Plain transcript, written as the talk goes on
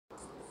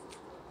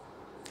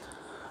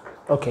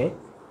Okay.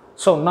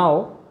 So now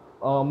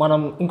మనం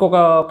ఇంకొక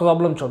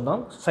problem చూద్దాం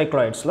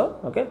సైక్లాయిడ్స్లో.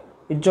 ఓకే,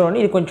 ఇది చూడండి,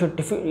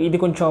 ఇది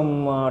కొంచెం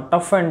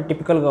టఫ్ అండ్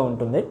టిపికల్గా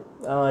ఉంటుంది.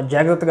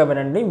 జాగ్రత్తగా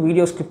వినండి,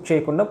 వీడియో స్కిప్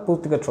చేయకుండా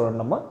పూర్తిగా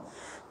చూడండి అమ్మా.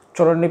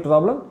 చూడండి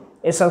problem.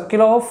 A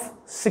circle of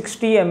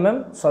 60 mm,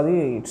 sorry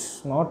it's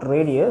not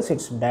radius,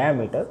 it's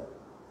diameter.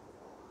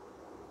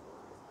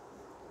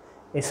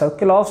 A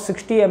circle of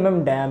 60 mm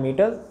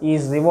diameter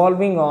is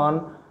revolving on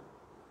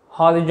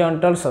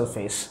horizontal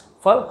surface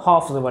for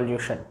half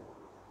revolution.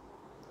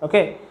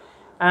 Okay,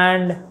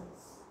 and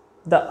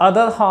the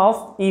other half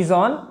is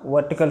on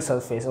vertical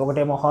surface.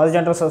 ఒకటేమో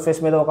horizontal surface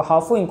మీద ఒక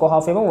half, ఇంకో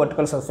half ఏమో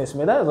vertical surface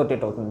మీద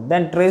rotate అవుతుంది.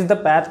 Then trace the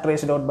path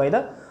traced out by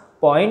the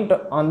point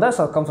on the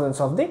circumference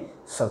of the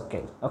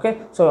circle. Okay,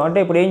 so అంటే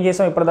ఇప్పుడు ఏం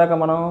చేసాం, ఇప్పటిదాకా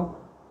మనం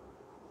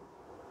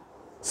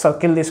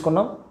సర్కిల్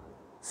తీసుకున్నాం.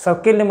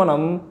 సర్కిల్ని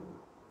మనం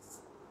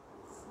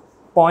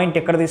పాయింట్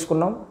ఎక్కడ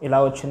తీసుకున్నాం, ఇలా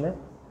వచ్చింది.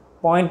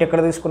 పాయింట్ ఎక్కడ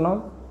తీసుకున్నాం,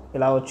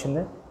 ఇలా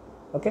వచ్చింది.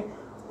 ఓకే,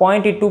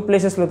 పాయింట్ ఈ 2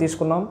 ప్లేసెస్లో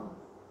తీసుకున్నాం,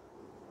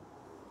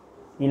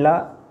 ఇలా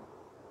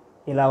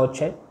ఇలా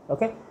వచ్చాయి.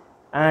 Okay,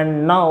 and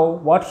now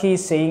what he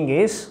is saying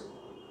is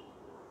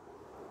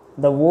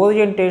the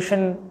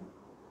orientation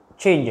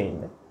change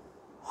అయింది.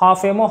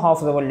 హాఫ్ ఏమో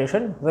హాఫ్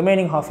రెవల్యూషన్,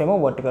 రిమైనింగ్ హాఫ్ ఏమో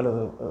వర్టికల్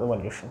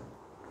రెవల్యూషన్.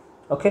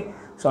 ఓకే,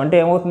 సో అంటే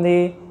ఏమవుతుంది,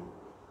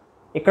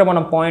 ఇక్కడ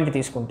మనం పాయింట్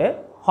తీసుకుంటే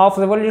హాఫ్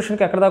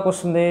రెవల్యూషన్కి ఎక్కడ దాకా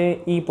వస్తుంది,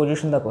 ఈ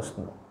పొజిషన్ దాకా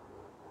వస్తుంది.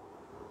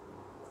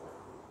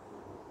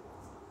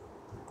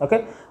 ఓకే,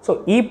 సో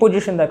ఈ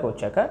పొజిషన్ దాకా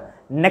వచ్చాక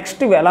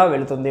నెక్స్ట్ ఎలా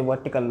వెళుతుంది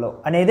వర్టికల్లో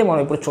అనేది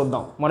మనం ఇప్పుడు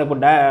చూద్దాం. మనం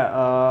ఇప్పుడు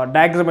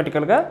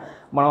డయాగ్రమెటికల్గా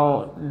మనం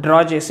డ్రా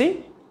చేసి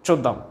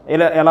చూద్దాం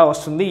ఎలా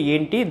వస్తుంది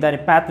ఏంటి, దాని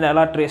ప్యాత్ని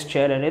ఎలా ట్రేస్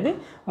చేయాలి అనేది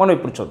మనం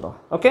ఇప్పుడు చూద్దాం.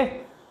 ఓకే,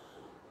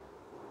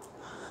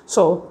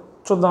 సో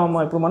చూద్దామమ్మా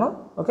ఇప్పుడు మనం.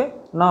 Okay,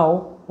 now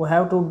we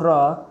have to draw.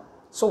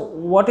 So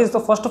what is the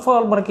first of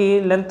all మనకి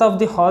length of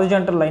the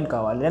horizontal line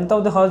కావాలి. Length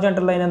of the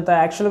horizontal line అంతా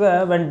యాక్చువల్గా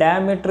when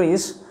diameter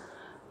is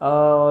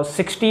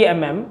 60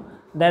 mm,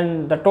 then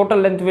the total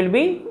length will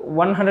be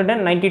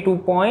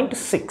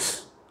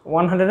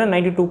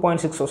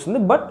 192.6 వస్తుంది.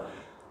 But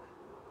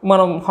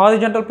మనం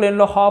horizontal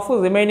ప్లేన్లో half,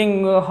 remaining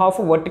half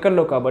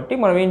వర్టికల్లో కాబట్టి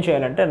మనం ఏం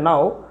చేయాలంటే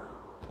నౌ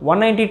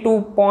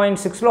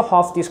 192.6లో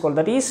హాఫ్ తీసుకోవాలి.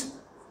 That is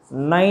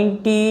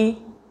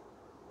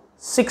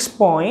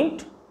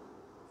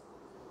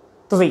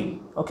 96.3.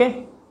 okay,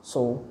 so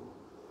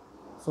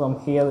from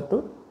here to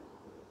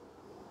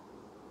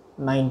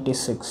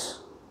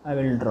 96 I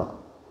will draw.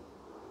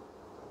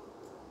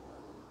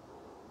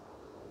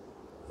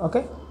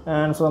 Okay,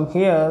 and from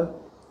here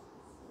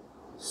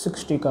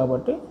 60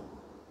 kabatti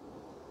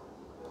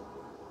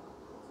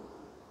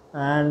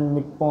and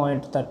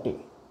midpoint 30.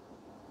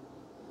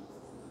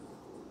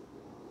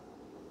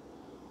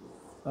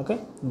 Okay,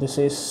 this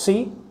is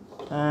C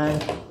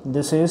and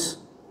this is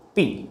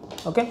P.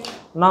 Okay,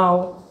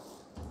 now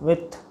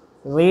with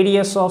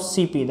radius of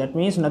CP, that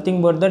means nothing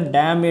but the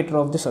diameter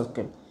of the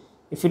circle.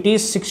 If it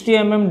is 60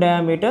 mm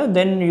diameter,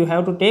 then you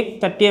have to take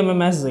 30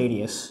 mm as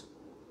radius.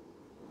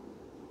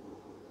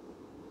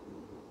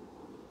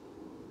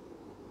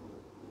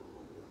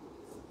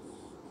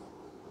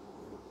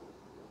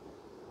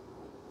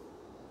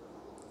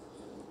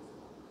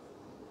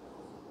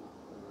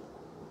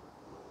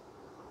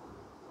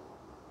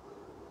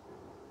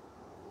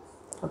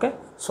 Okay,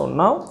 so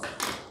now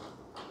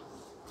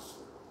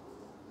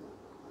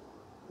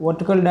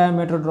vertical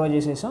diameter draw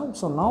చేసేసాం.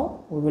 So now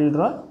we will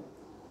draw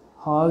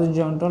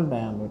horizontal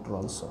diameter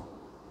also.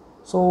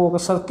 So ఒక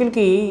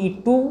సర్కిల్కి ఈ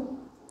 2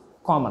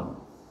 common.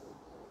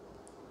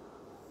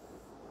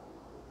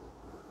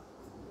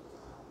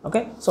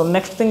 Okay, so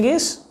next thing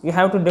is you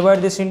have to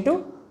divide this into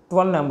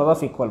 12 number of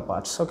equal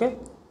parts. Okay,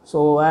 so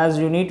as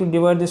you need to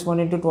divide this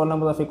one into 12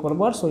 number of equal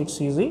parts, so it's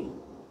easy.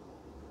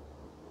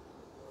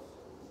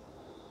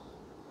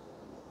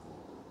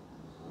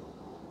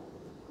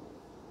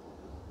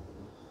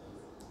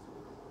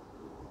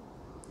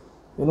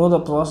 You know the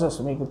process,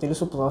 మీకు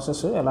తెలుసు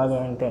process ఎలాగ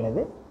అంటే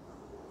అనేది.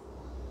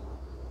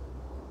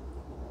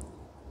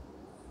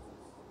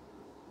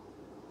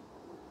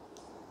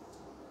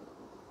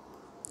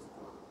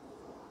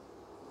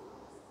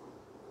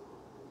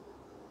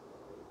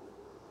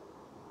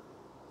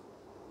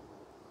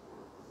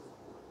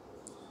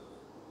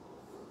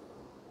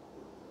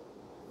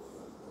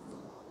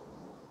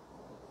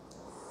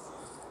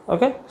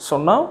 Okay, so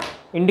now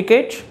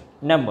indicate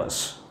numbers.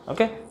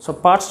 Okay, so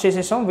parts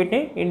చేసేసాం, వీటిని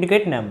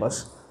indicate numbers.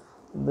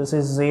 This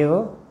is 0,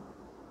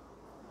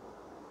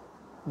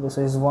 this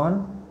is 1,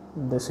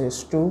 this is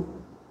 2,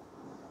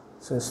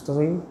 this is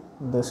 3,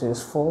 this is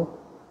 4,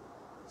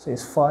 this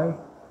is 5,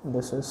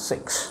 this is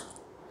 6.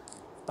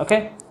 Okay,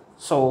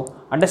 so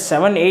అంటే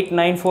 7, 8,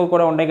 9, 4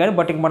 కూడా ఉంటాయి కానీ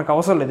బట్ మనకు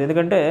అవసరం లేదు,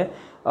 ఎందుకంటే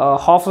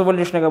హాఫ్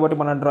రెవల్యూషన్ కాబట్టి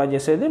మనం డ్రా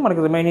చేసేది,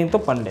 మనకి రిమైనింగ్తో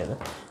పని లేదు.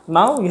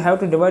 Now you have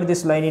to divide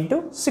this line into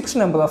 6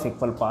 number of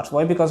equal parts.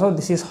 Why? Because of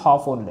this is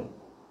half only.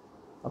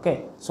 Okay,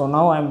 so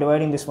now I am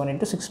dividing this one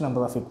into 6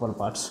 number of equal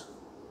parts.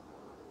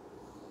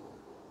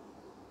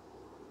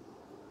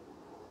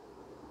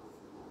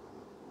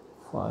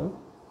 5,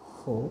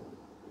 4,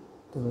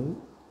 3,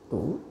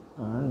 2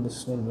 and this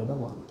will be the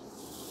 1.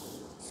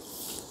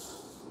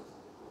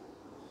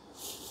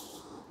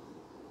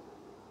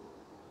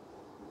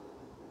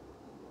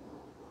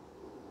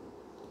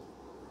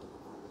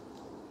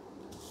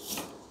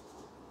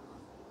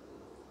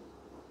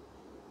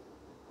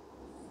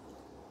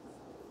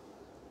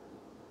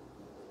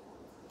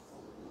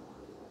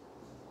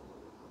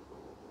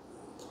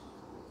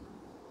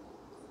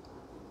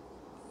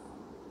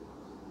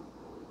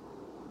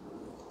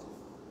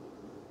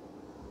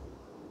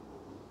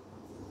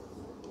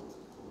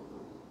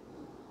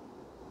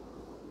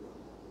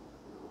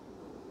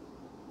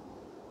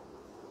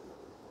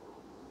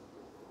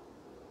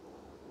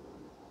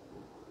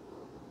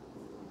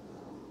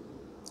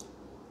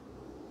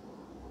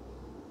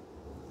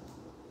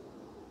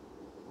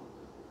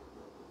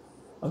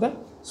 Okay,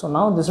 so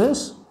now this is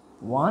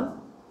 1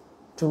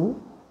 2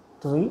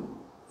 3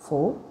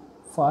 4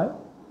 5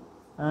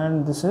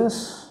 and this is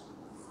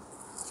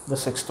the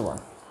sixth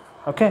one.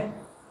 Okay,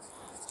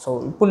 so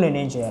ఇప్పుడు నేను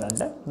ఏం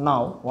చేయాలంటే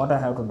now what I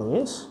have to do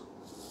is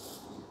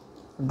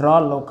draw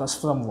locus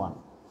from 1.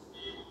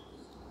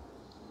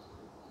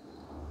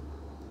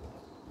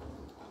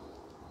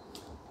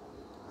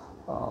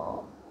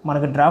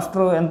 మనకి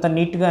drafter ఎంత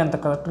నీట్గా ఎంత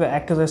కరెక్ట్గా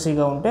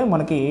యాక్యురసీగా ఉంటే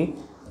మనకి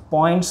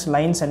పాయింట్స్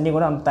లైన్స్ అన్నీ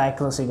కూడా అంత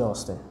యాక్యురసీగా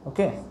వస్తాయి.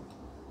 Okay,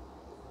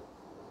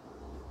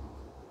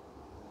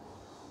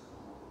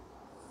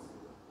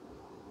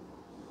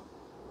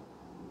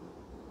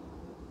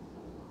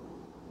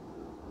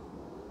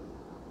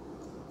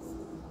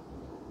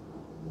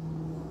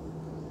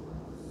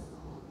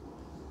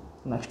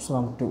 next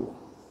from 2,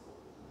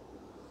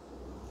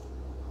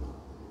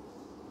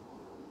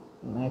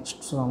 next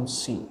from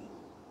C,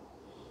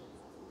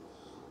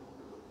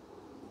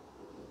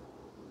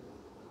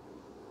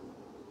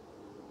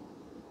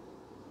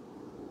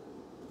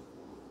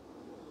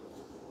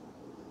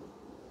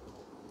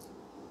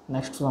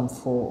 next from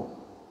 4,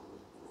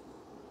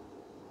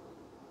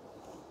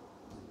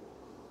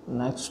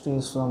 next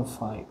is from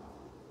 5,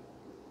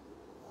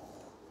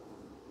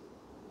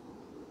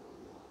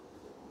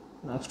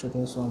 next it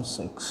is from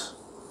 6.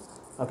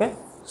 Okay,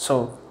 so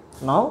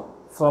now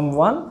from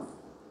 1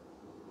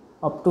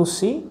 up to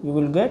C you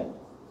will get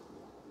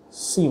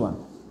C1,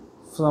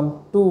 from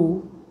 2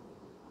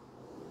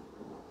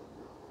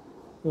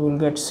 you will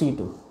get C2,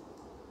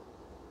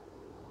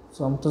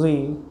 from 3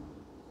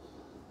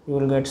 you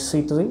will get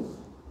C3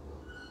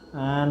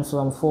 and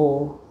from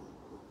 4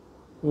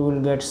 you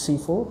will get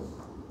C4,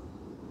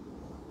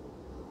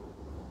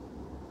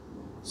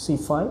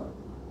 C5,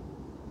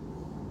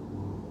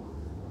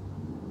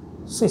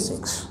 C6.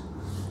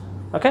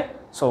 Okay,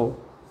 so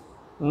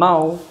now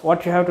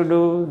what you have to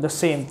do the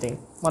same thing.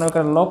 మనం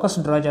ఇక్కడ locus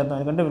draw చేద్దాం,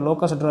 ఎందుకంటే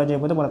locus draw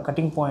చేయకపోతే మన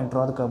cutting point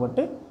రాదు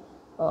కాబట్టి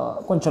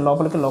కొంచెం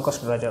లోపలికి లోకస్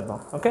డ్రా చేద్దాం.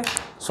 Okay,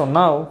 so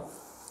now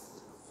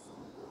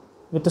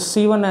with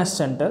C1 as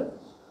center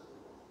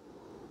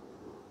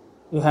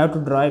you have to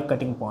draw a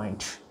cutting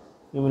point.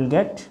 You will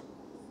get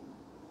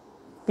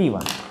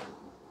P1.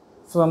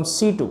 From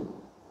C2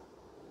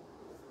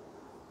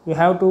 you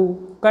have to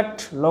cut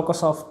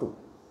locus of 2.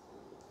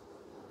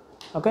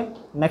 Okay,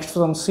 next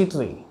from C3,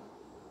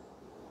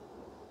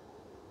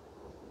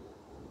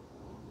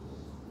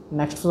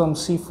 next from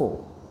C4,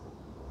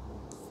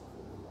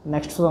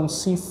 next from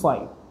C5,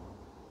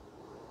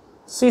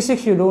 C6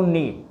 you don't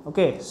need.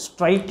 Okay,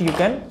 straight you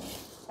can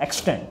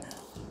extend.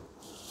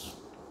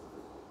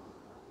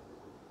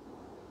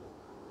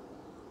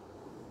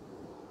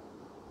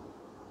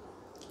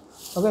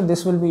 Okay,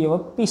 this will be your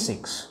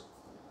P6,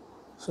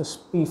 so it's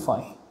P5,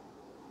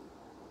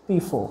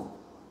 P4,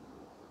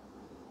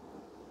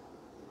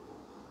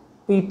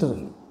 P3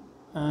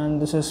 and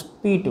this is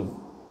P2,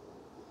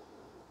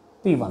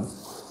 P1.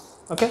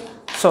 Okay,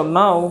 so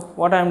now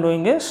what I am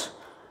doing is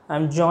I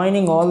am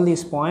joining all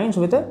these points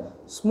with a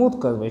smooth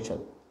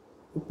curvature.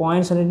 ఈ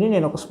points అన్నిటిని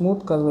నేను ఒక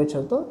smooth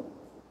కర్వేచర్తో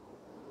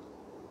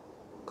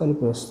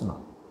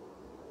కలిపేస్తున్నాను.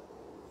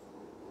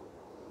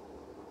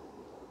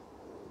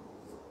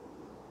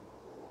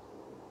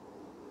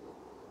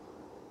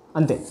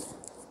 అంతే,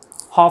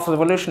 half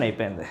revolution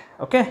అయిపోయింది.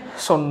 Okay,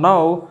 so now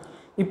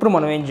ఇప్పుడు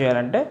మనం ఏం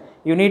చేయాలంటే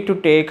you need to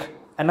take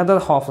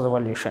another half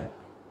revolution.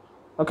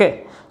 Okay,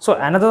 so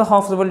another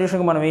half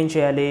రెవల్యూషన్కి మనం ఏం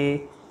చేయాలి,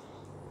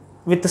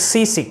 with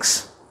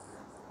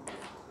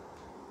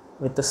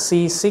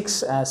C6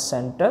 as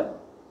centre.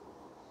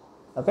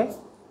 Okay,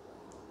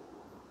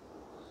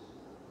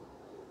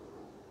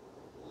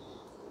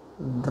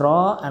 draw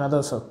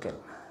another circle.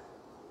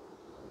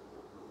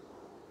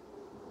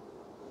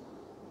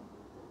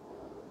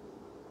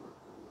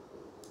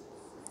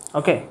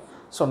 Okay,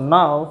 so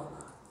now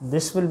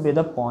this will be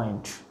the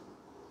point.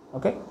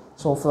 Okay,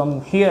 so from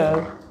here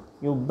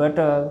you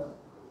better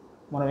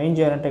మనం ఏం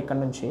చేయాలంటే ఇక్కడ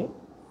నుంచి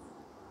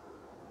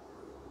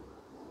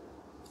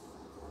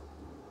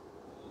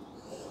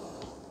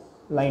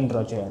line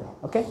draw చేయాలి.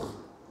 Okay,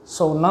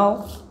 so now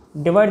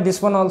divide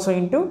this one also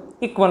into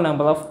equal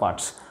number of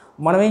parts.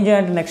 మనం ఏం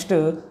చేయాలంటే next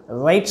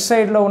right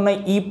సైడ్లో ఉన్న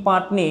ఈ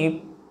పార్ట్ని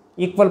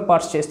ఈక్వల్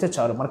పార్ట్స్ చేస్తే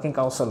చాలు, మనకి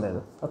ఇంకా అవసరం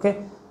లేదు. ఓకే,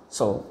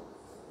 సో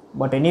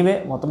బట్ ఎనీవే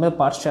మొత్తం మీద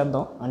పార్ట్స్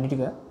చేద్దాం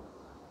అన్నిటిగా.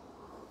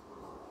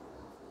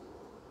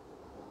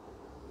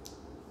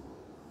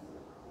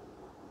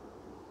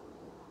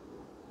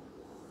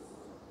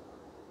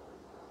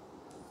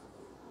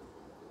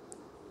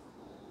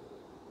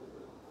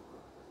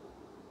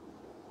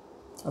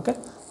 ఓకే,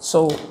 సో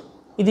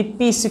ఇది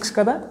P6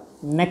 కదా.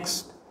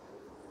 నెక్స్ట్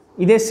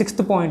ఇదే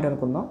 6th పాయింట్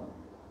అనుకుందాం.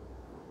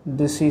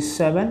 This is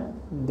 7,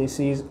 this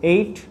is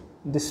 8,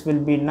 this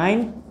will be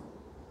 9,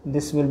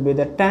 this will be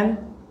the 10,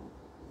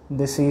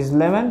 this is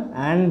 11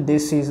 and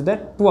this is the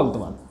 12th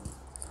one.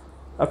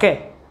 Okay,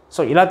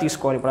 so ఇలా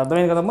తీసుకోవాలి. ఇప్పుడు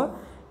అర్థమైంది కదమ్మా.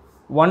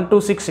 1 to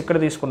 6 ఇక్కడ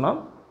తీసుకున్నాం,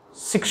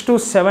 6 to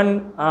 7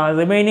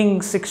 రిమైనింగ్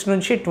 6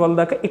 నుంచి 12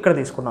 దాకా ఇక్కడ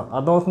తీసుకున్నాం.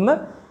 అర్థమవుతుందా?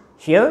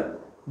 Here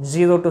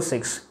 0 to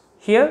 6,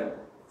 here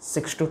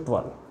 6 to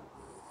 12.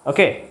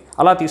 Okay,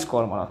 అలా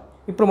తీసుకోవాలి మనం.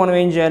 ఇప్పుడు మనం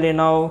ఏం చేయాలి?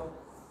 Now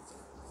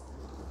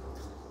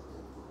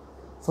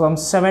from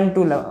 7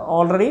 to 11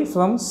 already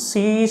from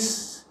C's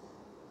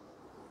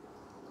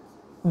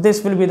this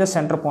will be the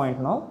centre point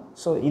now.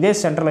 So ఇదే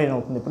సెంటర్ లైన్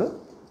అవుతుంది ఇప్పుడు.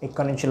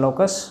 ఇక్కడ నుంచి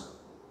locus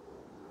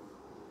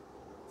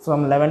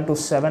from 11 to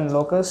 7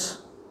 locus,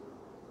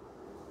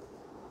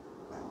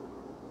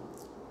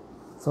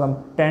 from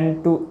 10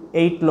 to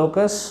 8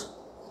 locus.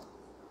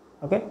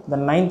 Okay, the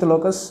 9th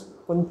locus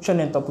కొంచెం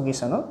నేను తప్పు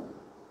గీసాను.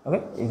 ఓకే,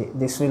 ఇది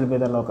this will be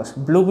the locus.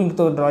 Blue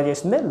పింక్తో draw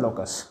చేసిందే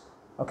locus.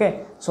 Okay,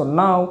 so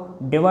now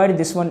divide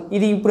this one.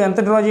 ఇది ఇప్పుడు ఎంత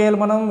డ్రా చేయాలి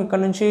మనం? ఇక్కడ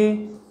నుంచి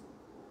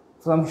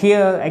ఫ్రమ్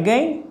హియర్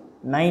అగైన్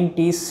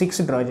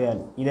 96 డ్రా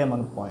చేయాలి. ఇదే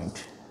మన point.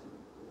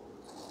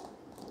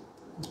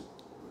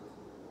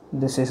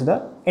 This is the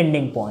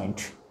ending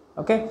point.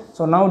 Okay,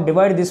 so now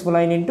divide this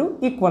line into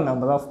equal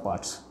number of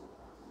parts.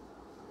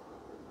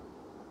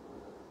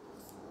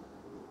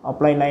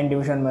 Apply line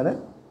division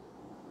method.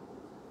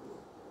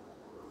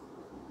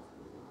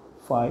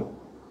 5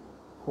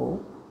 4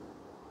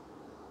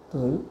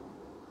 3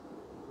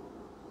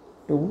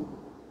 2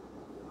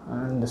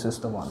 and this is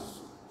the 1.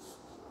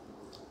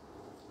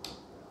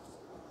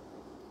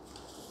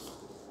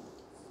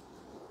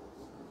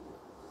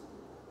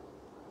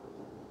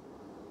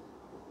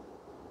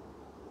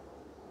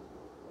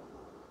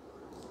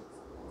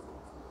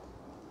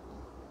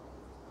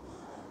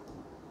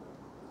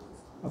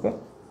 Okay,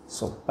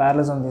 so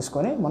parallelism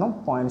తీసుకొని మనం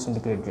points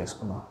indicate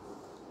చేసుకుందాం.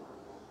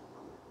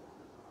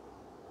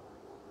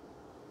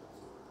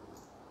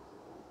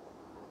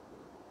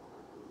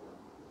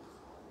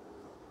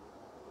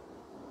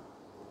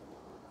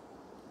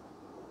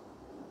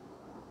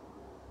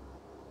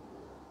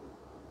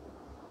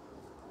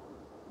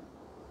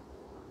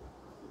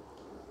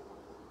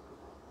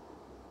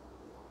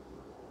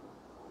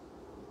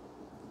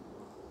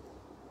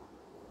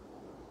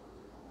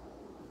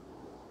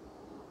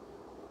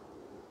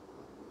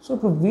 So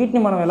ఇప్పుడు వీటిని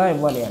మనం ఎలా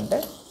ఇవ్వాలి అంటే,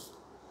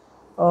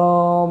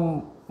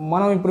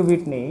 మనం ఇప్పుడు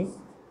వీటిని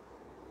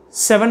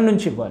 7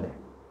 నుంచి ఇవ్వాలి.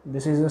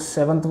 This is the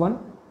 7th one,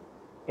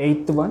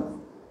 8th one,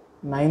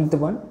 9th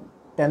one,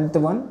 10th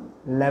one,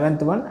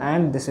 11th one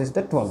and this is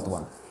the 12th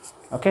one.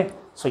 Okay,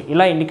 so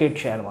ఇలా ఇండికేట్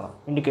చేయాలి మనం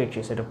ఇండికేట్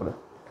చేసేటప్పుడు.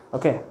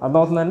 ఓకే,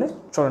 అర్థమవుతుందండి?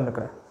 చూడండి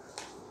ఇక్కడ.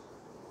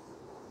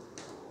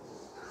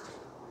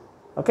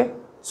 Okay,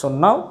 so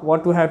now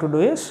what we have to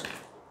do is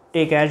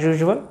take as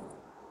usual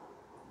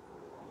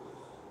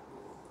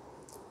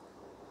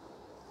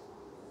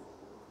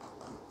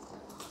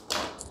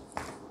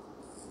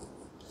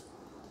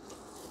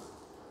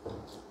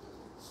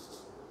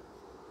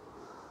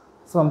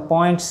from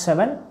point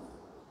 7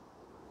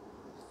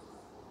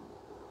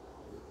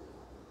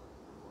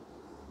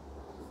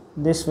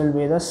 this will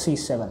be the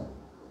C7.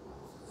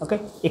 Okay,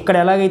 ఇక్కడ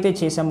ఎలాగైతే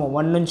చేసామో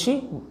 1 నుంచి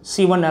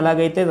C1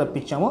 ఎలాగైతే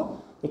తప్పించామో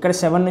ఇక్కడ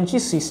 7 నుంచి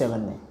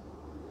C7ని.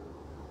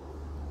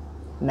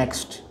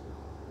 నెక్స్ట్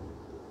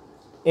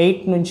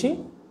 8 నుంచి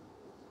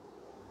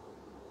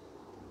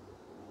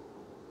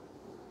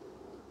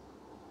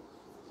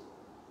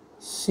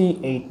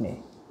C8ని.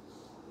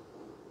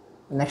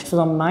 Next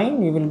from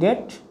 9 you will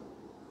get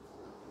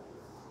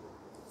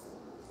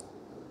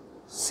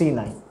C9.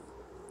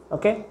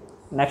 Okay,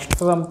 next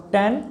from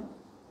 10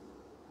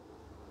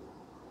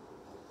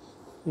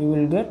 you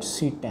will get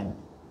C10.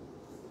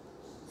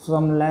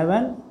 From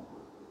 11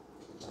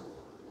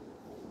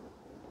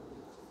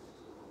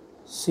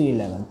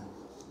 C11.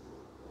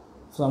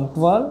 From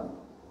 12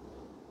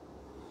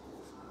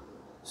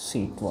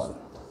 C12.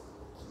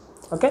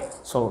 Okay,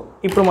 so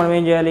ఇప్పుడు మనం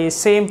ఏం చేయాలి?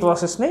 సేమ్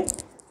ప్రాసెస్ని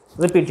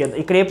రిపీట్ చేద్దాం.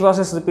 ఇక్కడ ఏ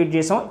ప్రాసెస్ రిపీట్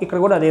చేసామో ఇక్కడ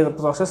కూడా అదే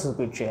ప్రాసెస్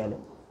రిపీట్ చేయాలి.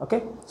 Okay,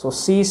 so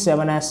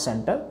C7 as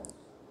centre,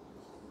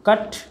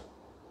 cut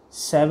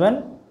 7.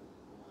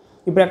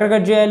 ఇప్పుడు ఎక్కడ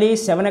కట్ చేయాలి?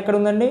 7 ఎక్కడ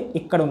ఉందండి?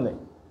 ఇక్కడ ఉంది.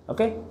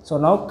 Okay, so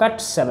now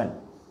cut 7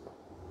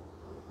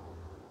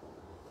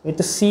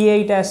 with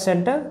C8 as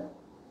centre,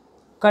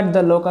 cut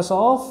the locus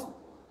of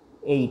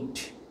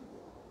 8.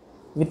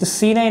 With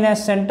C9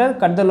 as centre,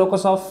 cut the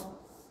locus of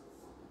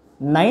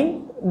 9.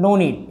 No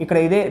need, ఇక్కడ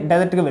ఇదే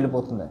డైరెక్ట్గా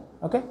వెళ్ళిపోతుంది.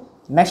 Okay,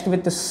 next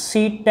with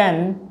C10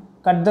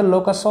 cut the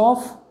locus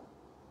of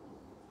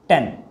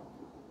 10.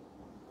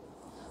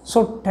 So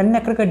 10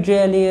 ఎక్కడ cut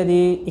చేయాలి? అది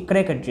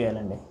ఇక్కడే cut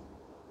చేయాలండి.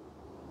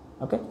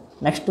 Okay,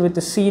 next with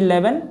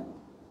C11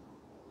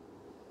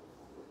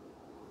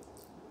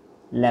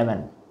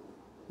 11.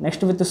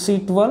 Next with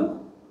C12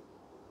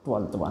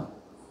 12th one.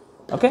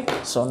 Okay,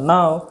 so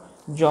now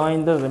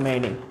join the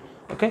remaining.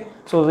 Okay,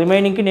 so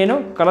రిమైనింగ్కి నేను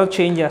కలర్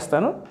చేంజ్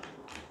చేస్తాను.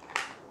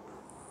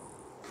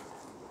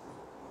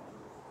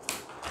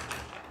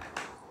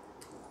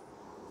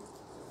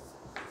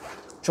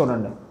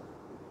 చూడండి,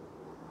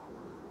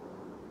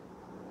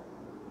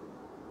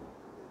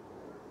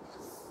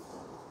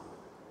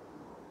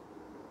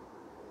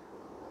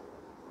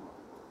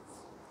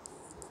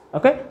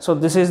 okay, so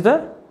this is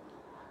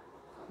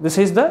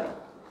the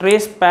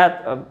trace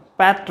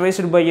path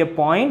traced by a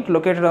point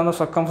located on the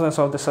circumference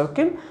of the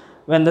circle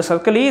when the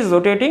circle is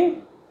rotating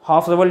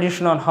half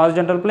revolution on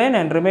horizontal plane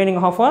and remaining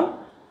half on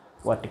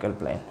vertical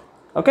plane.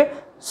 Okay,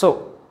 so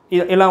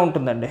ఇలా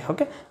ఉంటుందండి.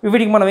 Okay,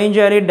 వీటికి మనం ఏం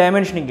చేయాలి,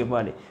 dimensioning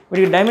ఇవ్వాలి.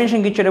 వీటికి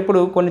dimensioning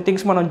ఇచ్చేటప్పుడు కొన్ని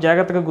థింగ్స్ మనం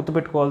జాగ్రత్తగా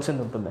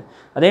గుర్తుపెట్టుకోవాల్సింది ఉంటుంది.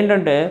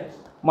 అదేంటంటే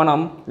మనం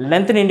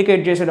లెంత్ని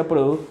ఇండికేట్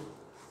చేసేటప్పుడు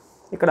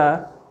ఇక్కడ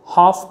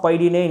హాఫ్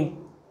πdనే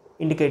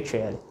ఇండికేట్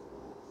చేయాలి.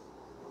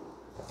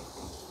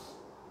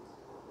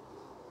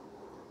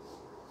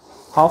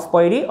 Half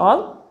πd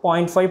are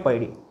 0.5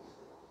 πd.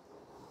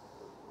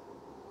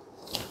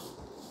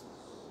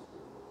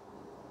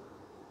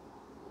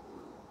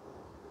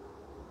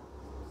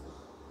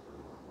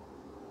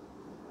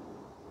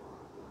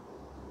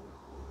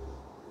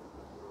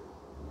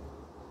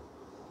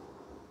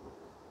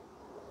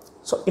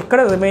 So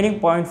ఇక్కడ రిమైనింగ్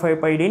 0.5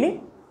 πdని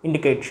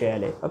ఇండికేట్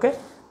చేయాలి. Okay,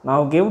 now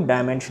give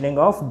dimensioning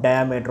of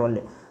diameter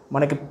only.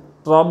 మనకి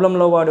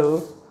ప్రాబ్లంలో వాడు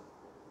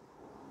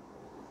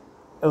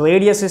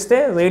రేడియస్ ఇస్తే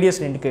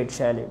రేడియస్ని ఇండికేట్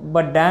చేయాలి,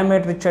 బట్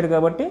డయామీటర్ ఇచ్చాడు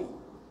కాబట్టి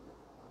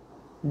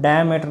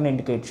డయామీటర్ని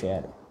ఇండికేట్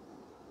చేయాలి.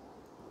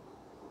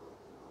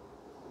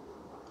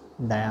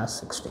 డయా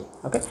 60.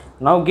 Okay,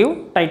 now give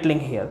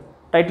titling here.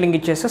 Titling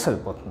ఇచ్చేస్తే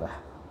సరిపోతుంది.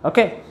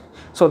 Okay,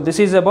 so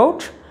this is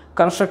about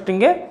constructing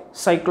a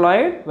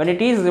cycloid when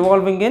it is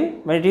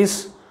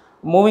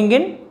moving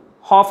in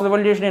half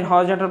revolution in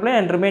horizontal plane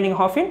and remaining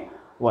half in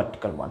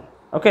vertical one.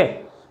 Okay,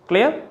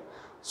 clear?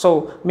 So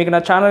మీకు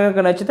నా channel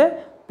కనుక నచ్చితే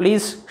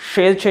please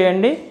share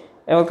చేయండి,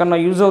 ఎవరికన్నా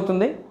use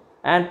అవుతుంది,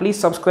 and please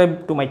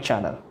subscribe to my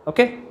channel.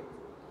 Okay,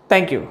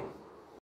 thank you.